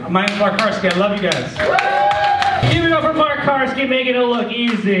My name's Mark Karski. I love you guys. Give it up for Mark Karski, making it look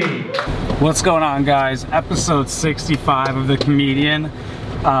easy. What's going on, guys? Episode 65 of The Comedian.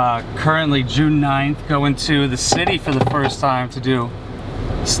 Currently June 9th, going to the city for the first time to do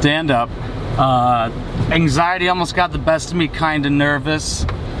stand-up. Anxiety almost got the best of me, kind of nervous.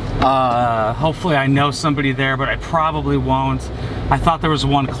 Hopefully I know somebody there, but I probably won't. I thought there was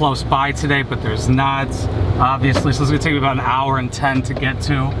one close by today, but there's not, obviously, so it's gonna take me about an hour and 10 to get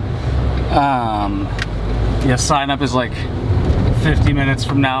to. Yeah, sign up is like 50 minutes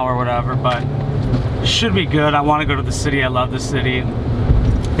from now or whatever, but should be good. I want to go to the city. I love the city.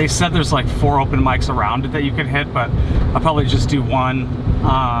 They said there's like 4 open mics around it that you can hit, but I'll probably just do one.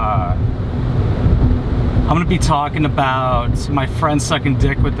 I'm gonna be talking about my friend sucking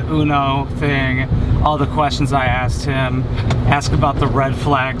dick with the Uno thing, all the questions I asked him, ask about the red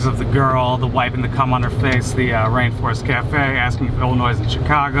flags of the girl, the wiping the cum on her face, the Rainforest Cafe, asking if Illinois is in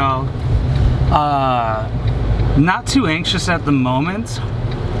Chicago. Not too anxious at the moment.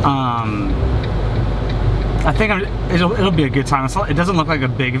 I think it'll be a good time. It doesn't look like a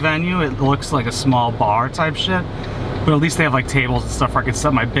big venue. It looks like a small bar type shit, but at least they have like tables and stuff where I can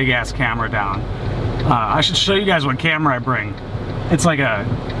set my big ass camera down. I should show you guys what camera I bring. It's like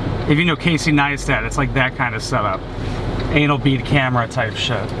if you know Casey Neistat, it's like that kind of setup. Anal bead camera type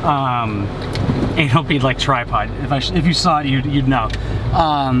shit. Anal bead like tripod. If you saw it, you'd know.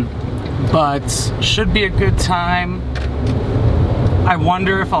 But should be a good time. I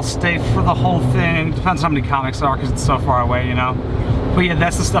wonder if I'll stay for the whole thing. Depends on how many comics there are because it's so far away, you know. But yeah,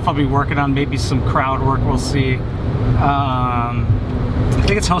 that's the stuff I'll be working on. Maybe some crowd work, we'll see. I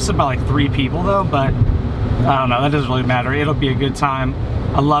think it's hosted by like 3 people though, but I don't know, that doesn't really matter. It'll be a good time.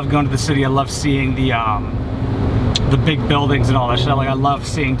 I love going to the city. I love seeing the big buildings and all that shit. Like, I love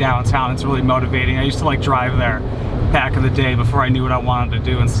seeing downtown. It's really motivating. I used to like drive there back in the day before I knew what I wanted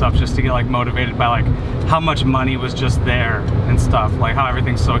to do and stuff, just to get like motivated by like how much money was just there and stuff, like how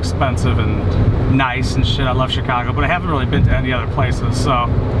everything's so expensive and nice and shit. I love Chicago, but I haven't really been to any other places, so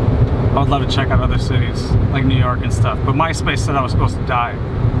I would love to check out other cities like New York and stuff. But MySpace said I was supposed to die.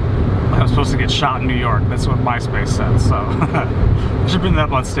 I was supposed to get shot in New York. That's what MySpace said, so I should bring that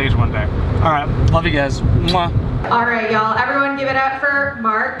up on stage one day. All right, love you guys. Mwah. All right, y'all, everyone give it up for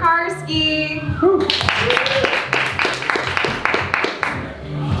Mark Karski.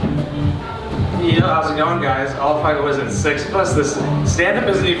 Yo, how's it going, guys? All if I was at 6 plus. This stand-up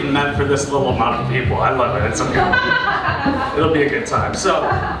isn't even meant for this little amount of people. I love it. It's okay. It'll be a good time. So,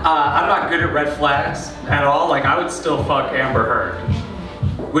 I'm not good at red flags at all. Like, I would still fuck Amber Heard.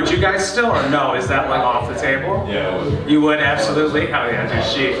 Would you guys still, or no? Is that like off the table? Yeah, I would. You would? Absolutely? Hell yeah, dude.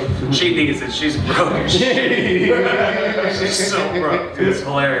 She needs it. She's broke. She's so broke. Dude, it's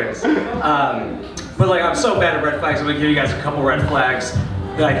hilarious. But like, I'm so bad at red flags. I'm gonna give you guys a couple red flags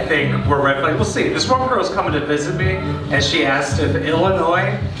that I think were red flags. We'll see. This one girl's coming to visit me, and she asked if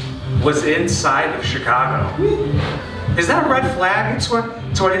Illinois was inside of Chicago. Is that a red flag? It's a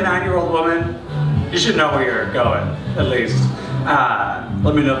 29-year-old woman. You should know where you're going, at least.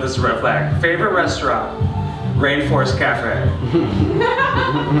 Let me know if this is a red flag. Favorite restaurant? Rainforest Cafe.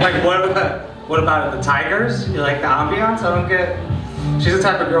 Like, what about it? The Tigers? You like the ambiance? I don't get. She's the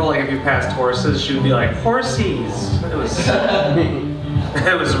type of girl, like, if you passed horses, she would be like, horsies.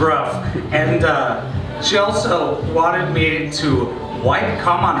 It was rough. And she also wanted me to wipe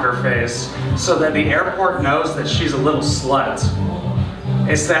cum on her face so that the airport knows that she's a little slut.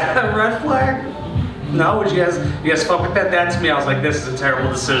 Is that a red flag? No? Would you guys fuck with that? That to me, I was like, this is a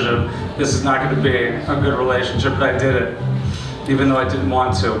terrible decision. This is not going to be a good relationship, but I did it, even though I didn't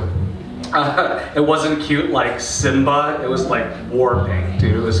want to. It wasn't cute like Simba, it was like war paint,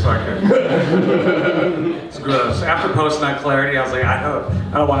 dude. It was fucking it's gross. After posting on Clarity, I was like, I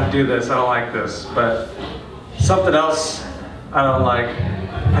don't want to do this, I don't like this. But something else I don't like.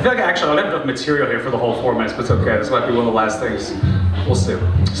 I feel like actually I don't have enough material here for the whole 4 minutes, but it's okay. This might be one of the last things. We'll see.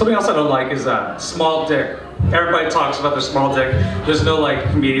 Something else I don't like is small dick. Everybody talks about their small dick. There's no like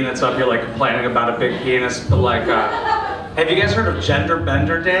comedian that's up here like complaining about a big penis, but like, have you guys heard of Gender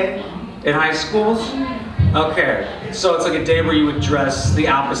Bender Day in high schools? Okay, so it's like a day where you would dress the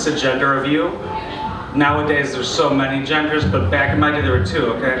opposite gender of you. Nowadays there's so many genders, but back in my day there were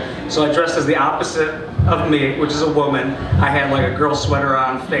 2, okay? So I dressed as the opposite of me, which is a woman. I had like a girl sweater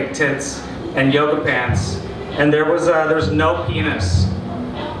on, fake tits, and yoga pants. And there was no penis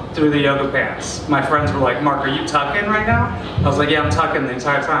through the yoga pants. My friends were like, Mark, are you tucking right now? I was like, yeah, I'm tucking the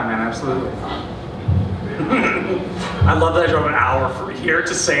entire time, man, absolutely. I love that I drove an hour from here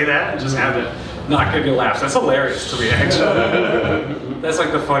to say that and just have it not give you laughs. That's hilarious to me, actually. That's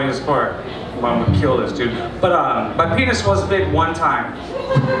like the funniest part. I'm gonna kill this dude. But my penis was big one time.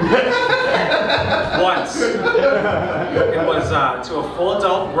 Once. It was to a full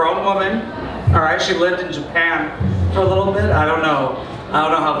adult grown woman. All right, she lived in Japan for a little bit. I don't know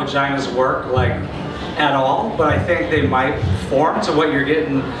how vaginas work, like, at all, but I think they might form to what you're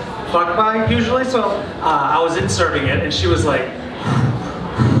getting fucked by usually. So I was inserting it, and she was like,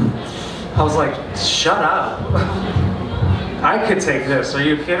 I was like, shut up. I could take this. Are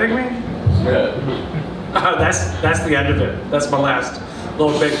you kidding me? Yeah. That's the end of it. That's my last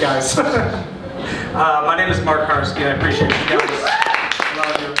little bit, guys. My name is Mark Karski. I appreciate you guys.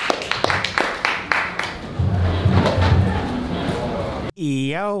 Love you.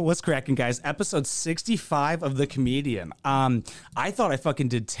 Yo, what's cracking, guys? Episode 65 of The Comedian. I thought I fucking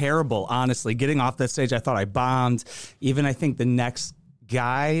did terrible, honestly. Getting off that stage, I thought I bombed. Even I think the next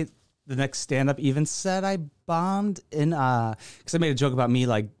stand-up even said I bombed in, because I made a joke about me,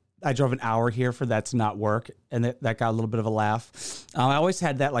 like, I drove an hour here for that to not work, and that got a little bit of a laugh. I always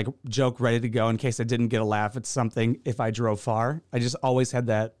had that, like, joke ready to go in case I didn't get a laugh at something if I drove far. I just always had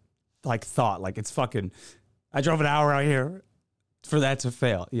that, like, thought, like, it's fucking, I drove an hour out here for that to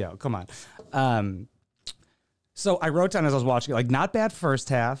fail. Yeah, come on. So I wrote down as I was watching it, like, not bad first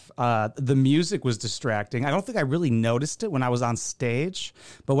half. The music was distracting. I don't think I really noticed it when I was on stage,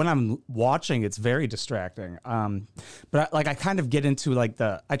 but when I'm watching, it's very distracting. But I kind of get into like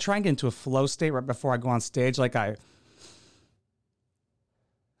I try and get into a flow state right before I go on stage. Like I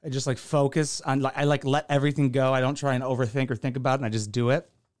just like focus on, like, I like let everything go. I don't try and overthink or think about it, and I just do it.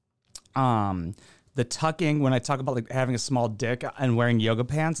 The tucking, when I talk about like having a small dick and wearing yoga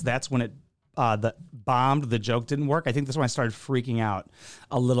pants, that's when it bombed. The joke didn't work. I think that's when I started freaking out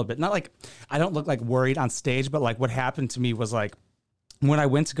a little bit. Not like I don't look like worried on stage, but like what happened to me was like when I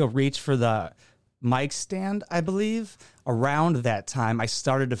went to go reach for the mic stand, I believe around that time I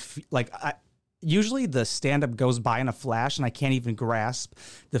started to usually the stand-up goes by in a flash and I can't even grasp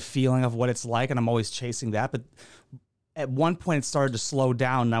the feeling of what it's like, and I'm always chasing that. But at one point it started to slow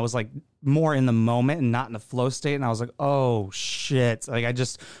down, and I was like more in the moment and not in a flow state, and I was like, oh shit. Like I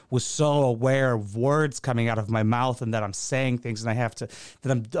just was so aware of words coming out of my mouth and that I'm saying things, and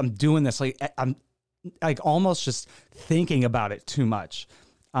I'm doing this, like I'm like almost just thinking about it too much.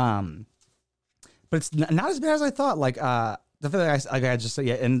 But it's not as bad as I thought. Like the thing I just said,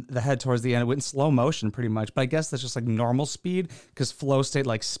 yeah, in the head towards the end, it went in slow motion pretty much. But I guess that's just like normal speed, because flow state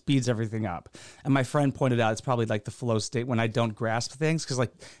like speeds everything up. And my friend pointed out it's probably like the flow state when I don't grasp things, because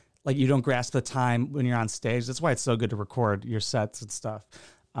like you don't grasp the time when you're on stage. That's why it's so good to record your sets and stuff,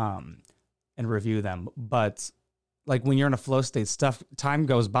 and review them. But like when you're in a flow state, time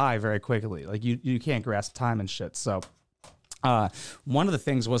goes by very quickly. Like you can't grasp time and shit. So one of the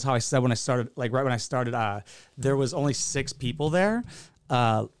things was how I said when I started, like right when I started, there was only 6 people there,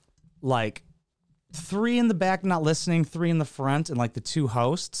 like 3 in the back not listening, 3 in the front, and like the 2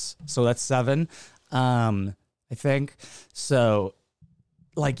 hosts. So that's 7, I think. So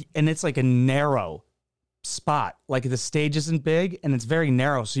like, and it's like a narrow spot. Like the stage isn't big and it's very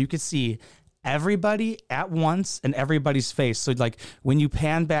narrow, so you could see everybody at once and everybody's face. So like when you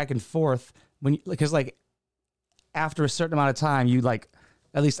pan back and forth, because like after a certain amount of time, you like,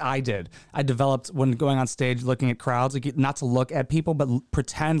 at least I developed when going on stage, looking at crowds, like not to look at people, but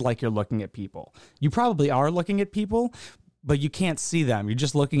pretend like you're looking at people. You probably are looking at people, but you can't see them. You're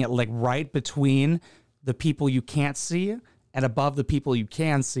just looking at like right between the people you can't see and above the people you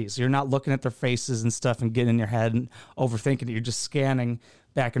can see. So you're not looking at their faces and stuff and getting in your head and overthinking it. You're just scanning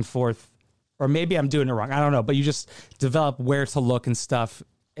back and forth. Or maybe I'm doing it wrong. I don't know. But you just develop where to look and stuff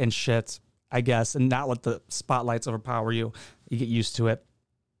and shit, I guess, and not let the spotlights overpower you. You get used to it.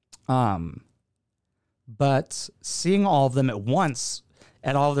 But seeing all of them at once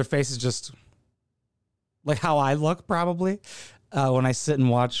and all of their faces, just like how I look probably when I sit and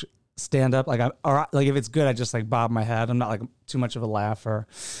watch stand up, like if it's good, I just like bob my head. I'm not like too much of a laugher,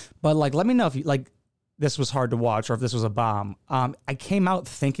 but like let me know if you like this was hard to watch or if this was a bomb. I came out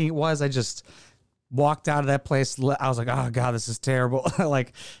thinking it was. I just walked out of that place. I was like, oh god, this is terrible.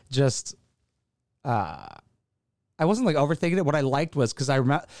 Like just I wasn't like overthinking it. What I liked was, because I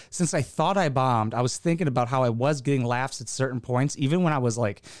remember, since I thought I bombed, I was thinking about how I was getting laughs at certain points, even when I was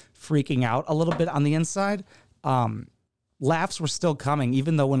like freaking out a little bit on the inside. Laughs were still coming,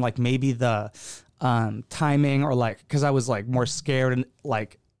 even though when like maybe the timing or like, because I was like more scared and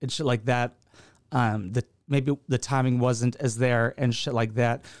like and shit like that, maybe the timing wasn't as there and shit like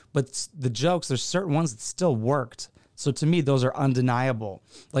that. But the jokes, there's certain ones that still worked. So to me, those are undeniable,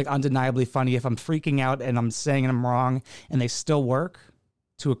 like undeniably funny. If I'm freaking out and I'm saying I'm wrong and they still work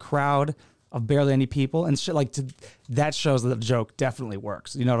to a crowd of barely any people and shit, like that shows that the joke definitely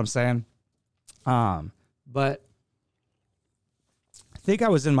works. You know what I'm saying? But I think I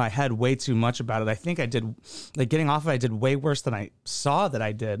was in my head way too much about it. I think I did, like, getting off it, I did way worse than I saw that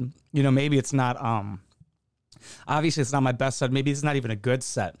I did. You know, maybe it's not, obviously it's not my best set. Maybe it's not even a good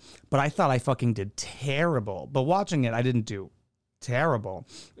set, but I thought I fucking did terrible. But watching it, I didn't do terrible.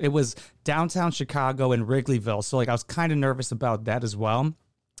 It was downtown Chicago and Wrigleyville. So, like, I was kind of nervous about that as well.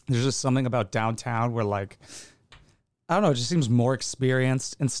 There's just something about downtown where, like, I don't know, it just seems more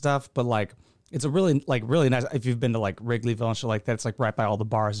experienced and stuff, but, like, it's a really nice, if you've been to, like, Wrigleyville and shit like that, it's, like, right by all the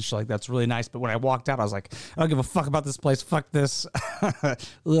bars and shit like that. It's really nice. But when I walked out, I was like, I don't give a fuck about this place. Fuck this.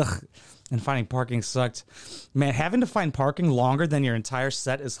 Ugh. And finding parking sucked. Man, having to find parking longer than your entire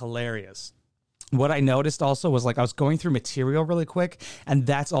set is hilarious. What I noticed also was, like, I was going through material really quick, and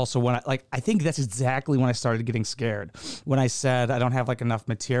that's also when I think that's exactly when I started getting scared. When I said I don't have, like, enough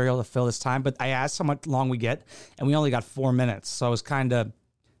material to fill this time, but I asked how much long we get, and we only got 4 minutes. So I was kind of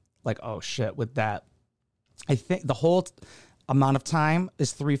like, oh shit, with that. I think the whole amount of time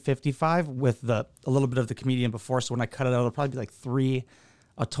is 3:55 with a little bit of the comedian before. So when I cut it out, it'll probably be like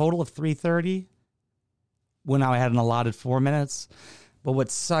a total of 3:30 when I had an allotted 4 minutes. But what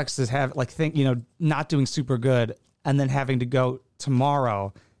sucks is not doing super good and then having to go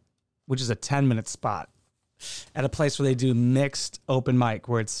tomorrow, which is a 10-minute spot at a place where they do mixed open mic,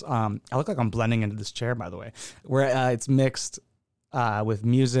 where it's, I look like I'm blending into this chair, by the way, where it's mixed with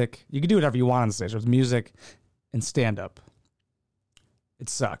music. You can do whatever you want on stage with music and stand-up. It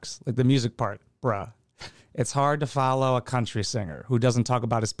sucks. Like, the music part, bruh. It's hard to follow a country singer who doesn't talk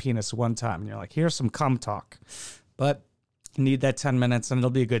about his penis one time. And you're like, here's some cum talk. But you need that 10 minutes, and it'll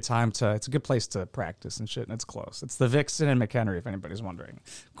be a good time it's a good place to practice and shit, and it's close. It's the Vixen and McHenry, if anybody's wondering.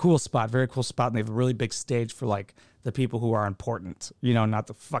 Cool spot, very cool spot, and they have a really big stage for, like, the people who are important, you know, not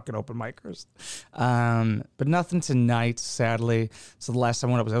the fucking open micers. But nothing tonight, sadly. So the last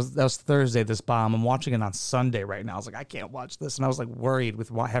time I went up, that was Thursday, this bomb. I'm watching it on Sunday right now. I was like, I can't watch this. And I was, like, worried with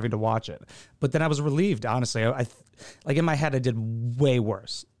having to watch it. But then I was relieved, honestly. I like, in my head, I did way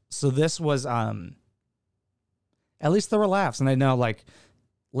worse. So this was, at least there were laughs. And I know, like,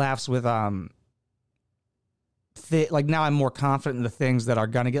 laughs with, like, now I'm more confident in the things that are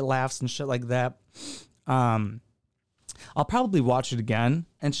going to get laughs and shit like that. I'll probably watch it again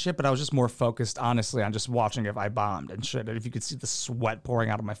and shit, but I was just more focused, honestly, on just watching if I bombed and shit. And if you could see the sweat pouring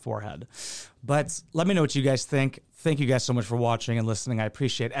out of my forehead. But let me know what you guys think. Thank you guys so much for watching and listening. I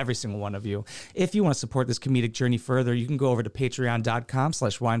appreciate every single one of you. If you want to support this comedic journey further, you can go over to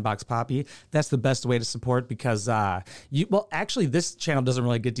patreon.com/wineboxpoppy. That's the best way to support because, actually, this channel doesn't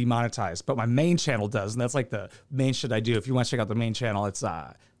really get demonetized, but my main channel does. And that's, like, the main shit I do. If you want to check out the main channel, it's,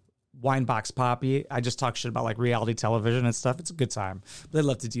 Winebox Poppy. I just talk shit about, like, reality television and stuff. It's a good time. But they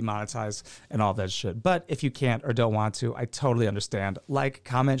love to demonetize and all that shit. But if you can't or don't want to, I totally understand. Like,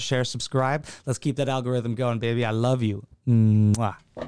 comment, share, subscribe. Let's keep that algorithm going, baby. I love you. Mwah.